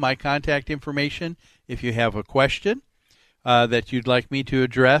show, my contact information, if you have a question that you'd like me to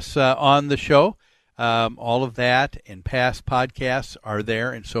address on the show. All of that and past podcasts are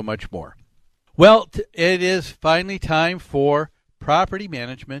there and so much more. Well, it is finally time for property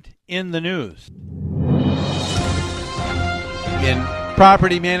management in the news. In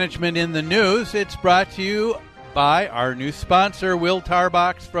property management in the news, it's brought to you by our new sponsor, Will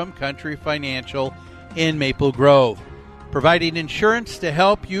Tarbox from Country Financial in Maple Grove, providing insurance to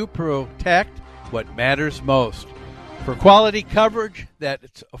help you protect what matters most. For quality coverage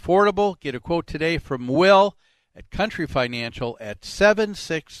that's affordable, get a quote today from Will at Country Financial at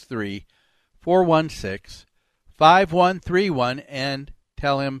 763-416-5131 and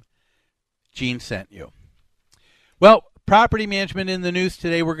tell him Gene sent you. Well, property management in the news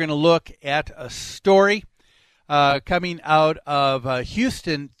today, we're going to look at a story coming out of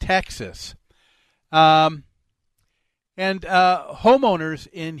Houston, Texas. And homeowners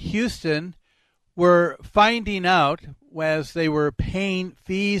in Houston were finding out as they were paying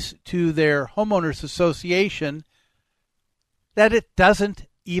fees to their homeowners association that it doesn't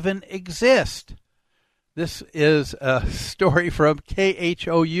even exist. This is a story from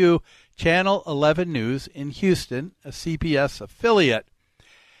KHOU Channel 11 News in Houston, a CBS affiliate.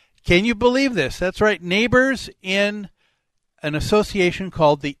 Can you believe this? That's right. Neighbors in an association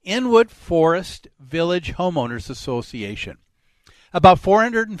called the Inwood Forest Village Homeowners Association. About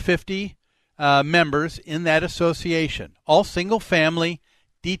 450 members in that association, all single-family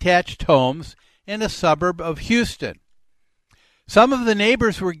detached homes in a suburb of Houston. Some of the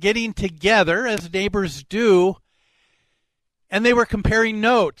neighbors were getting together, as neighbors do, and they were comparing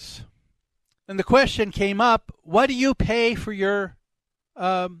notes. And the question came up, what do you pay for your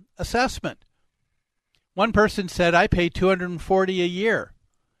assessment? One person said, I pay $240 a year.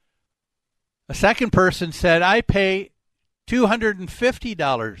 A second person said, I pay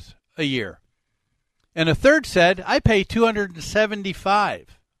 $250 a year. And a third said, I pay $275.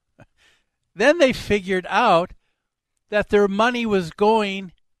 Then they figured out that their money was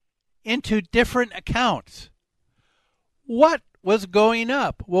going into different accounts. What was going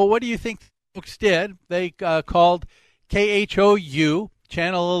up? Well, what do you think folks did? They called KHOU,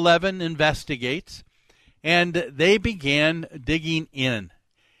 Channel 11 Investigates, and they began digging in.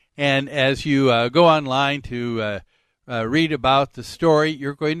 And as you go online to read about the story,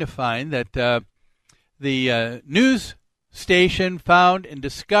 you're going to find that the news station found and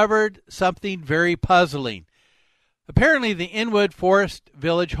discovered something very puzzling. Apparently, the Inwood Forest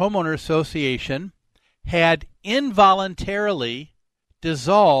Village Homeowner Association had involuntarily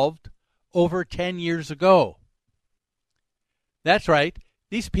dissolved over 10 years ago. That's right.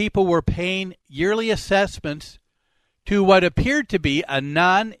 These people were paying yearly assessments to what appeared to be a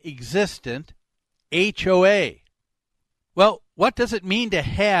non-existent HOA. Well, what does it mean to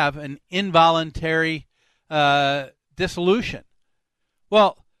have an involuntary dissolution?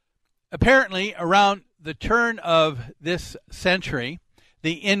 Well, apparently around the turn of this century,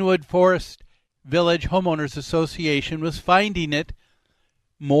 the Inwood Forest Village Homeowners Association was finding it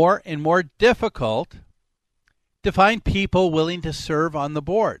more and more difficult to find people willing to serve on the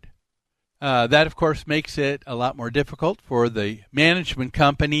board. That, of course, makes it a lot more difficult for the management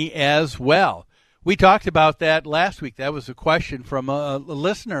company as well. We talked about that last week. That was a question from a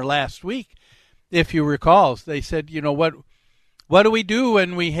listener last week, if you recall. They said, what do we do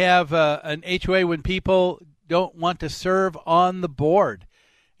when we have an HOA when people don't want to serve on the board?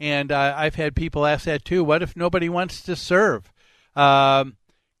 And I've had people ask that too. What if nobody wants to serve? Can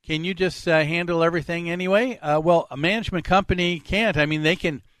you just handle everything anyway? Well, a management company can't. I mean, they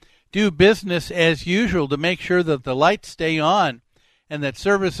can do business as usual to make sure that the lights stay on and that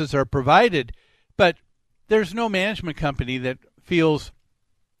services are provided. But there's no management company that feels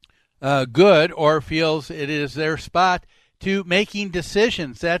good or feels it is their spot to making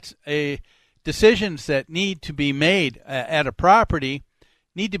decisions. That's decisions that need to be made at a property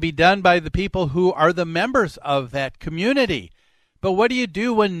need to be done by the people who are the members of that community. But what do you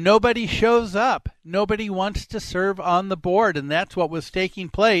do when nobody shows up? Nobody wants to serve on the board, and that's what was taking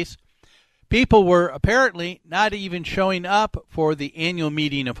place. People were apparently not even showing up for the annual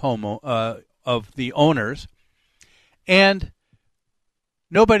meeting of the owners, and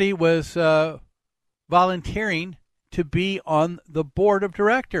nobody was volunteering to be on the board of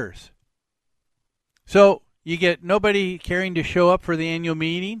directors. So you get nobody caring to show up for the annual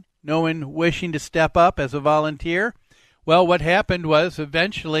meeting, no one wishing to step up as a volunteer. Well, what happened was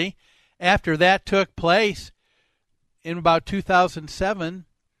eventually, after that took place in about 2007,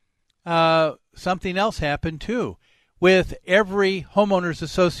 something else happened too. With every homeowners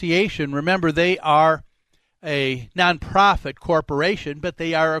association, remember they are a nonprofit corporation, but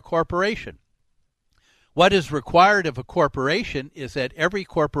they are a corporation. What is required of a corporation is that every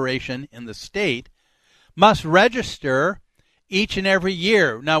corporation in the state must register each and every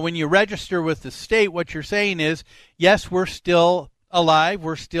year. Now, when you register with the state, what you're saying is, yes, we're still alive,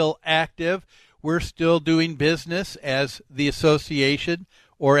 we're still active, we're still doing business as the association,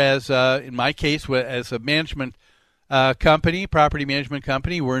 or as, in my case, as a management company, property management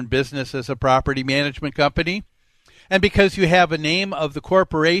company. We're in business as a property management company. And because you have a name of the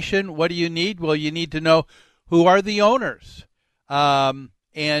corporation, what do you need? Well, you need to know who are the owners, and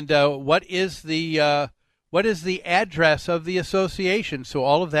what is the address of the association. So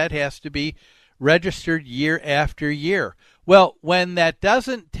all of that has to be registered year after year. Well, when that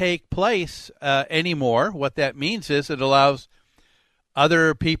doesn't take place anymore, what that means is it allows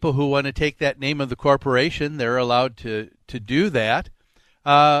other people who want to take that name of the corporation, they're allowed to do that.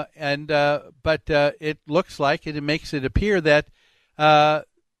 But it looks like it makes it appear that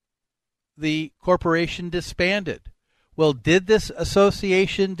the corporation disbanded. Well, did this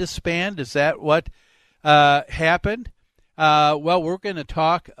association disband? Is that what happened? Well, we're going to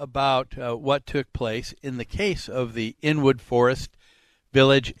talk about what took place in the case of the Inwood Forest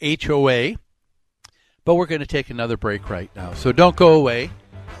Village HOA. But we're going to take another break right now. So don't go away.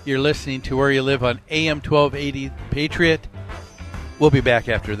 You're listening to Where You Live on AM 1280 The Patriot. We'll be back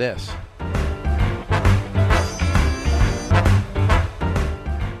after this.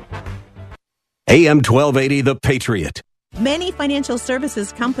 AM 1280 The Patriot. Many financial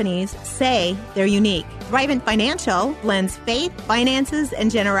services companies say they're unique. Thrivent Financial blends faith, finances,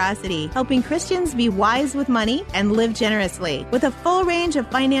 and generosity, helping Christians be wise with money and live generously. With a full range of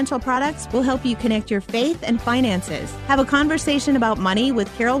financial products, we'll help you connect your faith and finances. Have a conversation about money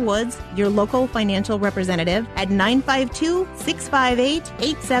with Carol Woods, your local financial representative, at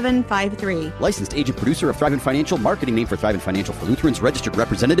 952-658-8753. Licensed agent producer of Thrivent Financial, marketing name for Thrivent Financial for Lutherans, registered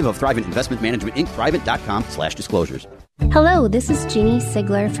representative of Thrivent Investment Management, Inc., Thrivent.com/disclosures. Hello, this is Jeannie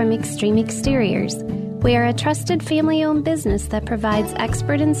Sigler from Extreme Exteriors. We are a trusted family-owned business that provides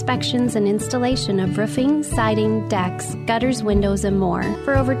expert inspections and installation of roofing, siding, decks, gutters, windows, and more.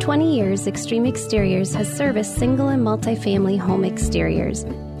 For over 20 years, Extreme Exteriors has serviced single and multifamily home exteriors.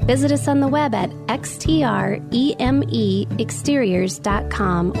 Visit us on the web at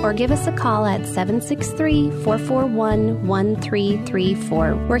xtremeexteriors.com or give us a call at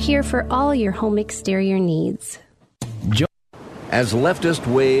 763-441-1334. We're here for all your home exterior needs. As leftist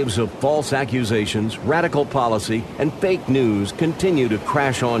waves of false accusations, radical policy, and fake news continue to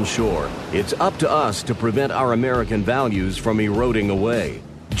crash on shore, it's up to us to prevent our American values from eroding away.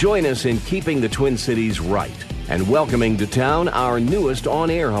 Join us in keeping the Twin Cities right and welcoming to town our newest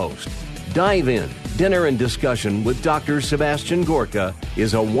on-air host. Dive In, Dinner and Discussion with Dr. Sebastian Gorka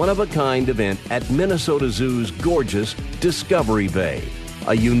is a one-of-a-kind event at Minnesota Zoo's gorgeous Discovery Bay.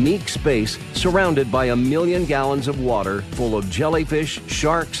 a unique space surrounded by 1 million gallons of water full of jellyfish,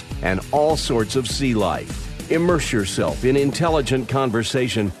 sharks, and all sorts of sea life. Immerse yourself in intelligent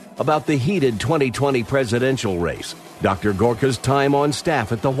conversation about the heated 2020 presidential race, Dr. Gorka's time on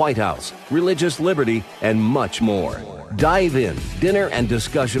staff at the White House, religious liberty, and much more. Dive in. Dinner and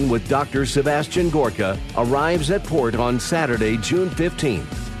discussion with Dr. Sebastian Gorka arrives at port on Saturday, June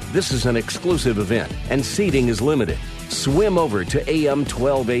 15th. This is an exclusive event, and seating is limited. Swim over to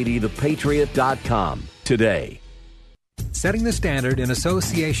am1280thepatriot.com today. Setting the standard in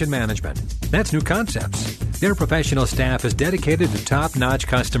association management. That's New Concepts. Their professional staff is dedicated to top-notch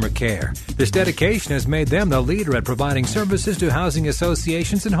customer care. This dedication has made them the leader at providing services to housing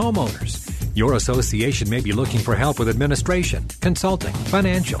associations and homeowners. Your association may be looking for help with administration, consulting,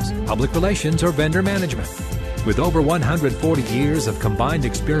 financials, public relations, or vendor management. With over 140 years of combined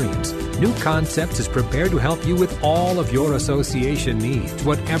experience, New Concepts is prepared to help you with all of your association needs,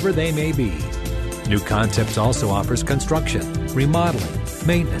 whatever they may be. New Concepts also offers construction, remodeling,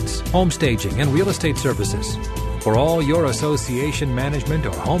 maintenance, home staging, and real estate services. For all your association management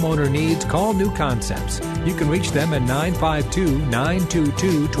or homeowner needs, call New Concepts. You can reach them at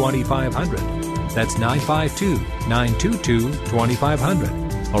 952-922-2500. That's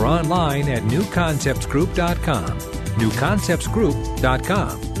 952-922-2500. Or online at newconceptsgroup.com.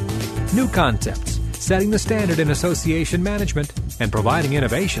 newconceptsgroup.com. New Concepts, setting the standard in association management and providing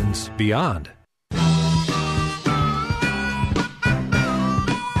innovations beyond.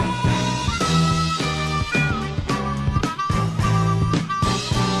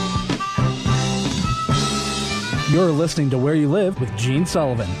 You're listening to Where You Live with Gene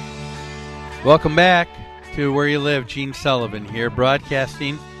Sullivan. Welcome back to Where You Live. Gene Sullivan here,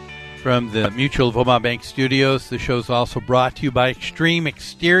 broadcasting from the Mutual of Omaha Bank Studios. The show's also brought to you by Extreme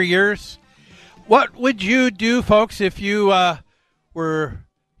Exteriors. What would you do, folks, if you were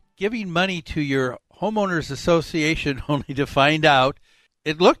giving money to your homeowners association only to find out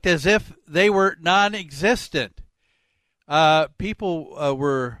it looked as if they were non-existent?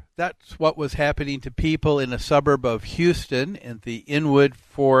 That's what was happening to people in a suburb of Houston in the Inwood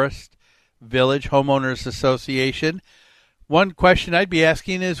Forest Village Homeowners Association. One question I'd be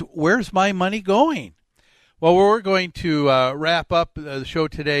asking is, where's my money going? Well, we're going to wrap up the show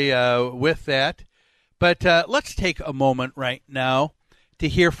today with that. But let's take a moment right now to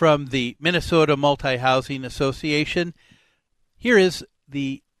hear from the Minnesota Multi-Housing Association. Here is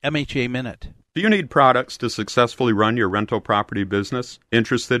the MHA Minute. Do you need products to successfully run your rental property business?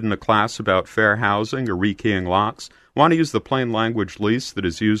 Interested in a class about fair housing or rekeying locks? Want to use the plain language lease that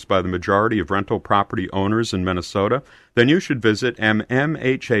is used by the majority of rental property owners in Minnesota? Then you should visit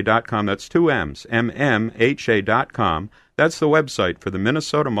mmha.com. That's two M's, mmha.com. That's the website for the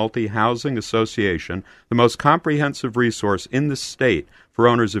Minnesota Multi-Housing Association, the most comprehensive resource in the state for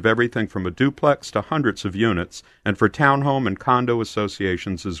owners of everything from a duplex to hundreds of units, and for townhome and condo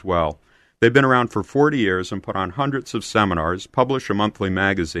associations as well. They've been around for 40 years and put on hundreds of seminars, publish a monthly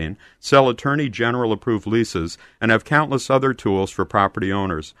magazine, sell Attorney General approved leases, and have countless other tools for property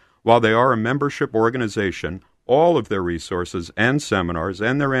owners. While they are a membership organization, all of their resources and seminars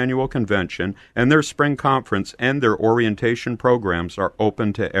and their annual convention and their spring conference and their orientation programs are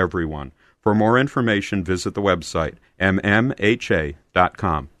open to everyone. For more information, visit the website,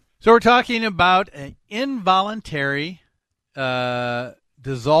 mmha.com. So we're talking about an involuntary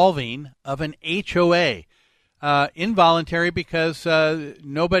dissolving of an HOA. Involuntary because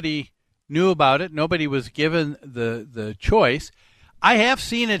nobody knew about it. Nobody was given the choice. I have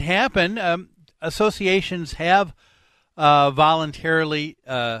seen it happen. Associations have voluntarily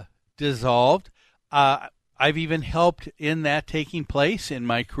dissolved. I've even helped in that taking place in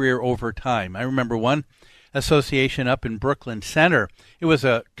my career over time. I remember one association up in Brooklyn Center. It was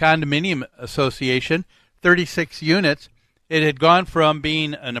a condominium association, 36 units. It had gone from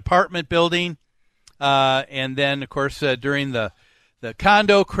being an apartment building, and then, of course, during the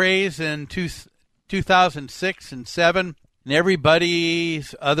condo craze in 2006 and 7, and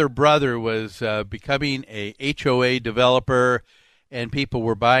everybody's other brother was becoming a HOA developer, and people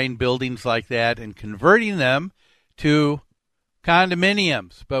were buying buildings like that and converting them to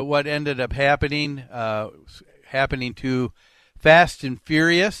condominiums. But what ended up happening too fast and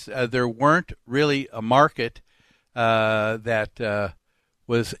furious. There weren't really a market that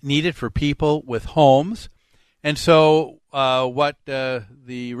was needed for people with homes. And so what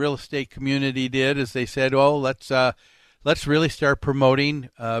the real estate community did is they said, oh, let's really start promoting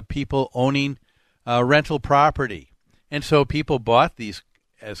people owning rental property. And so people bought these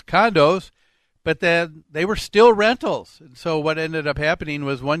as condos, but then they were still rentals. And so what ended up happening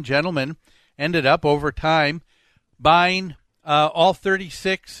was one gentleman ended up over time buying all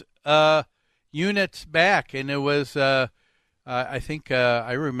 36 units back. And it was, I think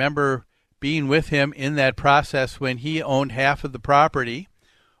I remember being with him in that process when he owned half of the property,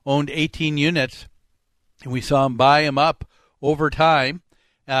 owned 18 units, and we saw him buy them up over time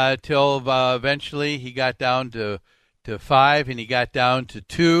till eventually he got down to 5, and he got down to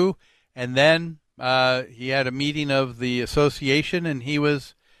 2, and then he had a meeting of the association, and he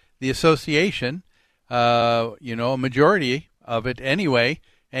was the association, a majority of it anyway,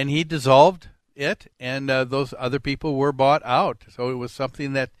 and he dissolved it, and those other people were bought out. So it was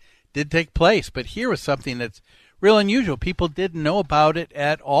something that did take place. But here was something that's real unusual. People didn't know about it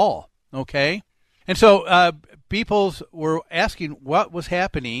at all, okay? And so people were asking what was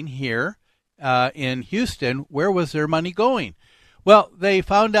happening here in Houston. Where was their money going? Well, they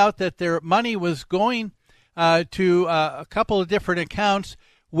found out that their money was going to a couple of different accounts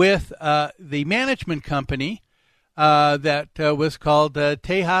with the management company that was called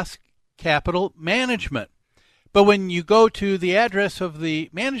Tejas Capital Management. But when you go to the address of the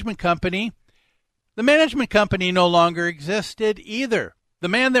management company no longer existed either. The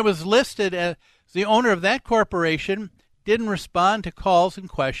man that was listed as the owner of that corporation didn't respond to calls and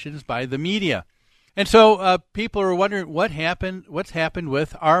questions by the media. And so people are wondering what's happened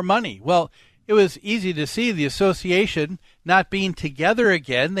with our money. Well, it was easy to see the association not being together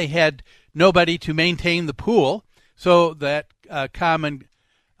again. They had nobody to maintain the pool, so that common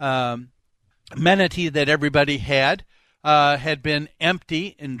amenity that everybody had been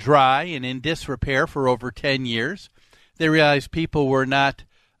empty and dry and in disrepair for over 10 years. They realized people were not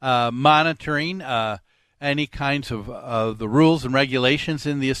monitoring any kinds of the rules and regulations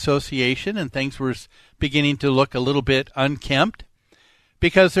in the association, and things were beginning to look a little bit unkempt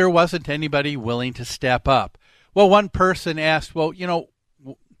because there wasn't anybody willing to step up. Well, one person asked, well,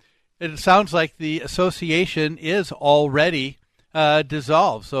 it sounds like the association is already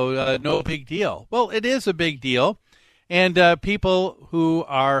dissolved, so no big deal. Well, it is a big deal, and people who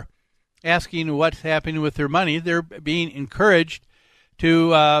are asking what's happening with their money, they're being encouraged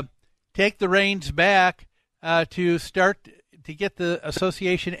to take the reins back to start to get the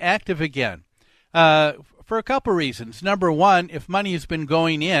association active again for a couple reasons. Number one, if money has been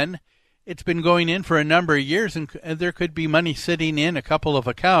going in, it's been going in for a number of years, and there could be money sitting in a couple of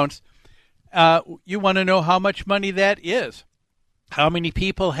accounts. You want to know how much money that is. How many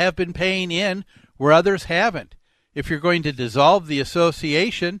people have been paying in where others haven't? If you're going to dissolve the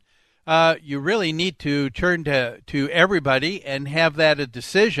association, you really need to turn to everybody and have that a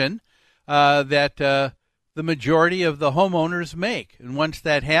decision that the majority of the homeowners make. And once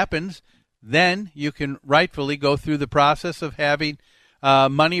that happens, then you can rightfully go through the process of having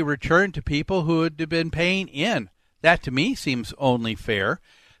money returned to people who had been paying in. That, to me, seems only fair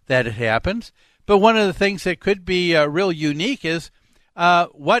that it happens. But one of the things that could be real unique is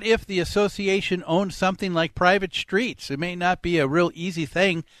what if the association owns something like private streets? It may not be a real easy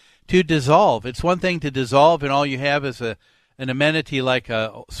thing to dissolve. It's one thing to dissolve and all you have is an amenity like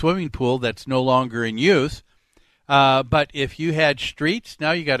a swimming pool that's no longer in use. But if you had streets,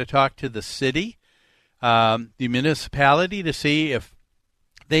 now you got to talk to the city, the municipality, to see if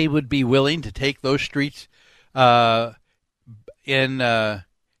they would be willing to take those streets in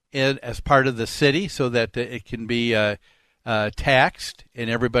as part of the city so that it can be taxed, and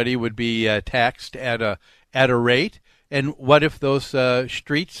everybody would be taxed at a rate. And what if those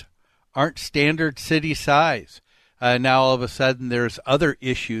streets aren't standard city size? Now all of a sudden there's other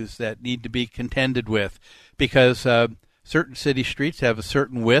issues that need to be contended with because certain city streets have a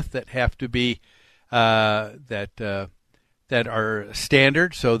certain width that have to be that are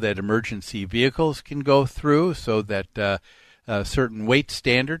standard so that emergency vehicles can go through, so that certain weight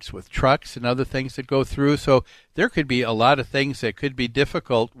standards with trucks and other things that go through. So there could be a lot of things that could be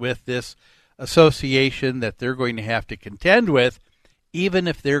difficult with this association that they're going to have to contend with, even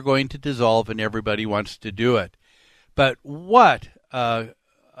if they're going to dissolve and everybody wants to do it. But what a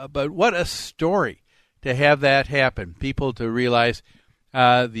story to have that happen. People to realize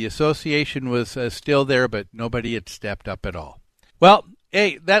the association was still there, but nobody had stepped up at all. Well,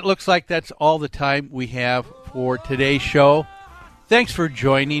 hey, that looks like that's all the time we have for today's show. Thanks for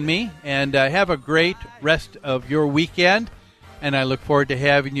joining me, and have a great rest of your weekend. And I look forward to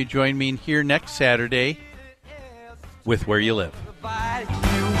having you join me here next Saturday with Where You Live.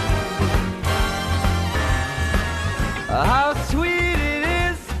 How sweet it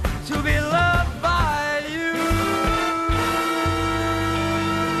is to be loved by you.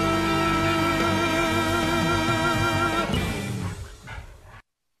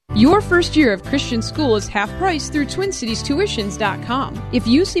 Your first year of Christian school is half price through TwinCitiesTuitions.com. If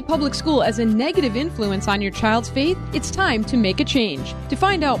you see public school as a negative influence on your child's faith, it's time to make a change. To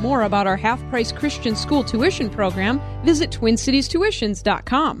find out more about our half-price Christian school tuition program, visit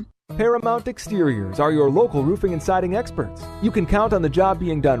TwinCitiesTuitions.com. Paramount Exteriors are your local roofing and siding experts. You can count on the job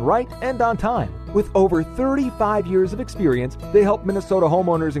being done right and on time. With over 35 years of experience, they help Minnesota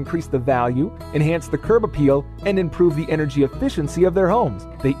homeowners increase the value, enhance the curb appeal, and improve the energy efficiency of their homes.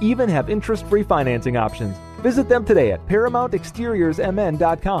 They even have interest-free financing options. Visit them today at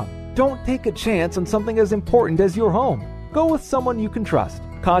ParamountExteriorsMN.com. Don't take a chance on something as important as your home. Go with someone you can trust.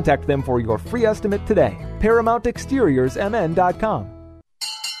 Contact them for your free estimate today. ParamountExteriorsMN.com.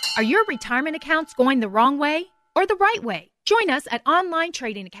 Are your retirement accounts going the wrong way or the right way? Join us at Online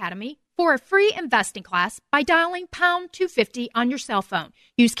Trading Academy for a free investing class by dialing pound 250 on your cell phone.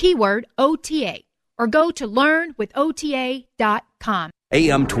 Use keyword OTA or go to learnwithota.com.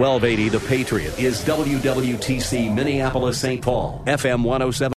 AM 1280, The Patriot, is WWTC Minneapolis, St. Paul, FM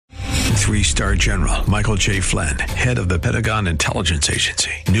 107. Three-star General Michael J. Flynn, head of the Pentagon Intelligence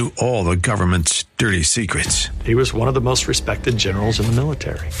Agency, knew all the government's dirty secrets. He was one of the most respected generals in the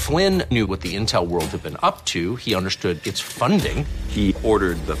military. Flynn knew what the intel world had been up to. He understood its funding. He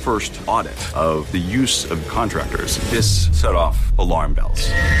ordered the first audit of the use of contractors. This set off alarm bells.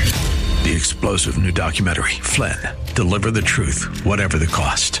 The explosive new documentary, Flynn, Deliver the Truth, Whatever the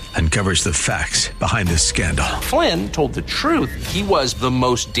Cost, uncovers the facts behind this scandal. Flynn told the truth. He was the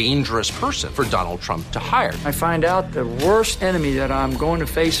most dangerous person for Donald Trump to hire. I find out the worst enemy that I'm going to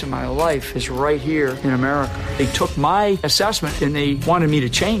face in my life is right here in America. They took my assessment and they wanted me to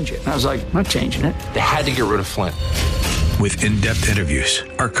change it. And I was like, I'm not changing it. They had to get rid of Flynn. With in-depth interviews,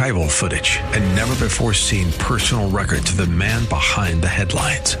 archival footage, and never-before-seen personal records of the man behind the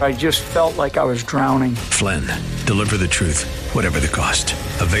headlines. I just felt like I was drowning. Flynn, Deliver the Truth, Whatever the Cost.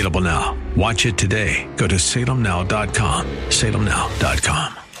 Available now. Watch it today. Go to salemnow.com.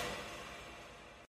 salemnow.com.